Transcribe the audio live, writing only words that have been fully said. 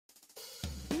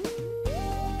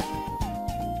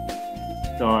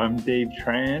So I'm Dave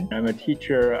Tran. I'm a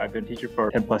teacher. I've been a teacher for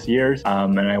 10 plus years,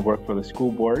 and I work for the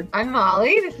school board. I'm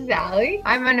Molly. This is Allie.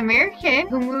 I'm an American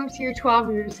who moved here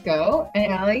 12 years ago.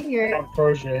 And Allie, you're... I'm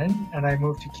Persian, and I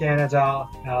moved to Canada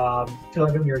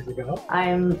 11 years ago.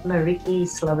 I'm Mariki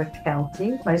Slovak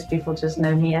Kelty. Most people just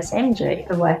know me as MJ,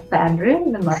 the wife of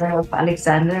Andrew, the mother of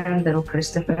Alexander and little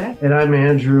Christopher. And I'm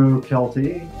Andrew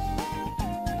Kelty.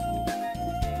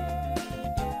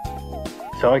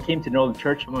 So I came to know the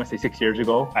church, I'm going to say 6 years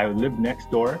ago. I lived next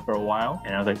door for a while,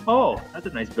 and I was like, oh, that's a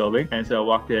nice building. And so I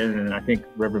walked in, and I think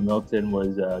Reverend Milton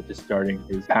was just starting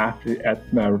his path at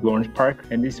Lawrence Park.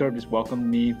 And they sort of just welcomed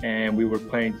me, and we were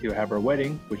planning to have our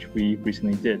wedding, which we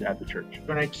recently did at the church.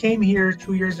 When I came here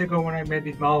 2 years ago when I met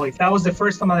with Molly, that was the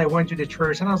first time that I went to the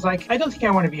church, and I was like, I don't think I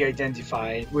want to be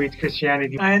identified with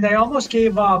Christianity. And I almost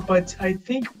gave up, but I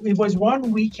think it was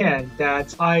one weekend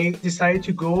that I decided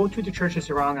to go to the churches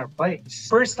around our place.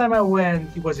 First time I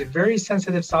went, it was a very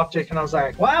sensitive subject, and I was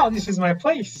like, wow, this is my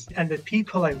place. And the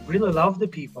people, I really love the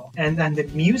people. And then the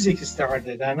music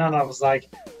started, and then I was like,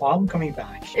 well, I'm coming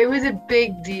back. It was a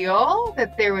big deal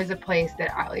that there was a place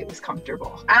that Allie was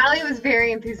comfortable. Allie was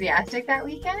very enthusiastic that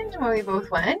weekend when we both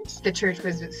went. The church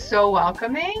was so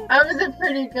welcoming. That was a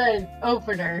pretty good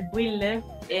opener. We live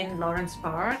in Lawrence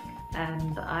Park,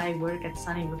 and I work at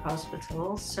Sunnybrook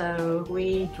Hospital, so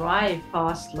we drive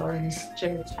past Lawrence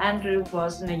Church. Andrew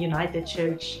was in a United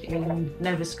Church in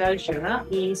Nova Scotia.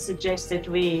 He suggested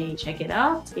we check it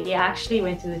out. He actually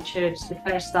went to the church the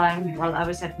first time while I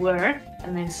was at work,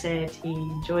 and then said he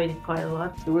enjoyed it quite a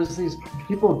lot. There was these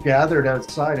people gathered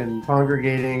outside and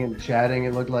congregating and chatting.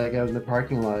 It looked like out in the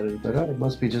parking lot. And I thought, oh, it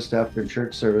must be just after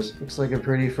church service. Looks like a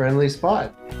pretty friendly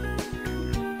spot.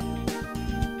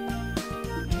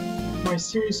 My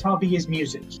serious hobby is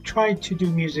music. Try to do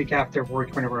music after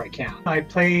work whenever I can. I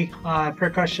play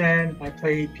percussion, I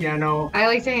play piano. I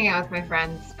like to hang out with my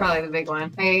friends, probably the big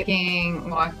one. Hiking,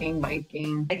 walking,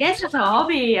 biking. I guess it's a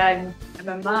hobby. I'm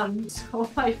a mom, so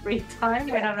my free time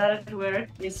when I'm not at work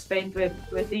is spent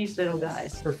with these little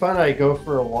guys. For fun, I go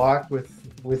for a walk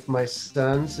with my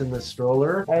sons in the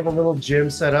stroller. I have a little gym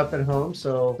set up at home,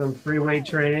 so some free weight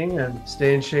training and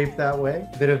stay in shape that way.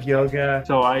 A bit of yoga.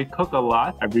 So I cook a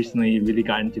lot. I've recently really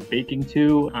gotten into baking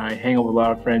too. I hang out with a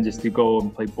lot of friends just to go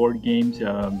and play board games,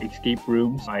 escape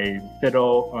rooms. I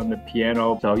fiddle on the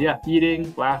piano. So yeah,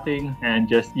 eating, laughing, and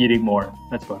just eating more.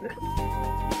 That's about it.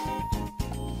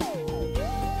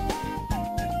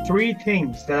 Three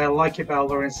things that I like about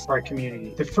Lawrence Park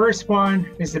community. The first one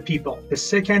is the people. The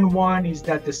second one is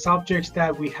that the subjects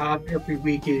that we have every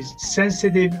week is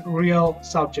sensitive, real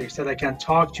subjects that I can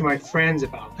talk to my friends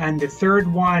about. And the third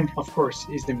one, of course,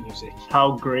 is the music.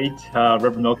 How great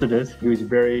Reverend Milton is. He was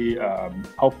very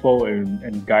helpful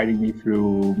in guiding me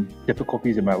through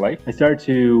difficulties in my life. I started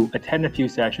to attend a few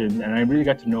sessions, and I really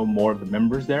got to know more of the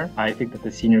members there. I think that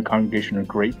the senior congregation are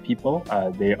great people.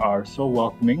 They are so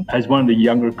welcoming. As one of the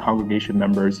younger congregation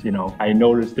members, I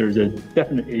noticed there's a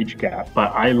definite age gap,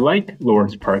 but I like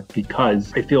Lawrence Park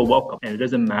because I feel welcome, and it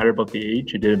doesn't matter about the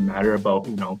age. It didn't matter about,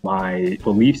 my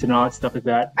beliefs and all that stuff like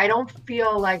that. I don't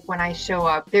feel like when I show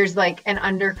up, there's like an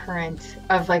undercurrent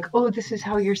of like, oh, this is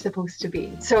how you're supposed to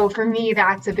be. So for me,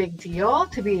 that's a big deal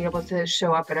to be able to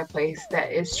show up at a place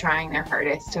that is trying their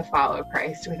hardest to follow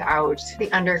Christ without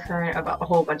the undercurrent of a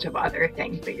whole bunch of other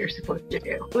things that you're supposed to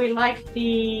do. We like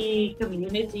the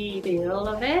community feel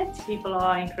of it. People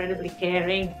are incredibly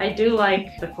caring. I do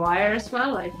like the choir as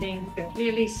well. I think they're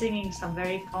clearly singing some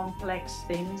very complex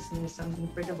things, and there's some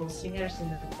incredible singers in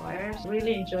the choirs.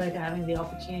 Really enjoyed having the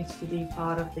opportunity to be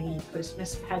part of the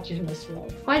Christmas pageant as well.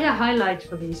 Quite a highlight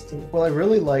for these two. Well, I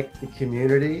really like the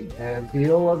community and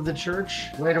feel of the church.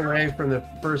 Right away from the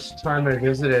first time I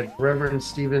visited, Reverend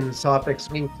Stephen's topics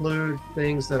include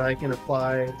things that I can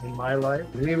apply in my life.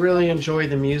 We really enjoy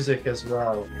the music as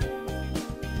well.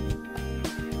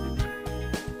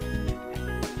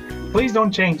 Please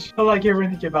don't change. I like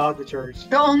everything about the church.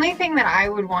 The only thing that I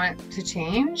would want to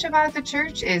change about the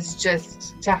church is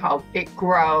just to help it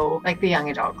grow, like the young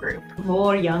adult group.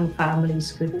 More young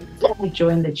families could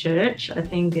join the church. I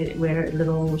think we're a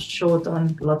little short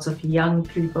on lots of young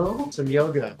people. Some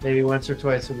yoga, maybe once or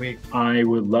twice a week. I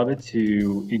would love it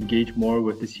to engage more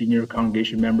with the senior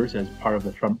congregation members as part of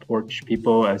the front porch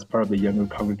people, as part of the younger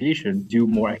congregation, do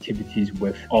more activities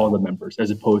with all the members as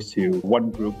opposed to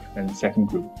one group and second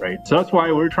group, right? So that's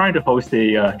why we're trying to host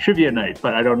a trivia night,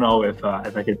 but I don't know if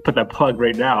I could put that plug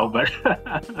right now, but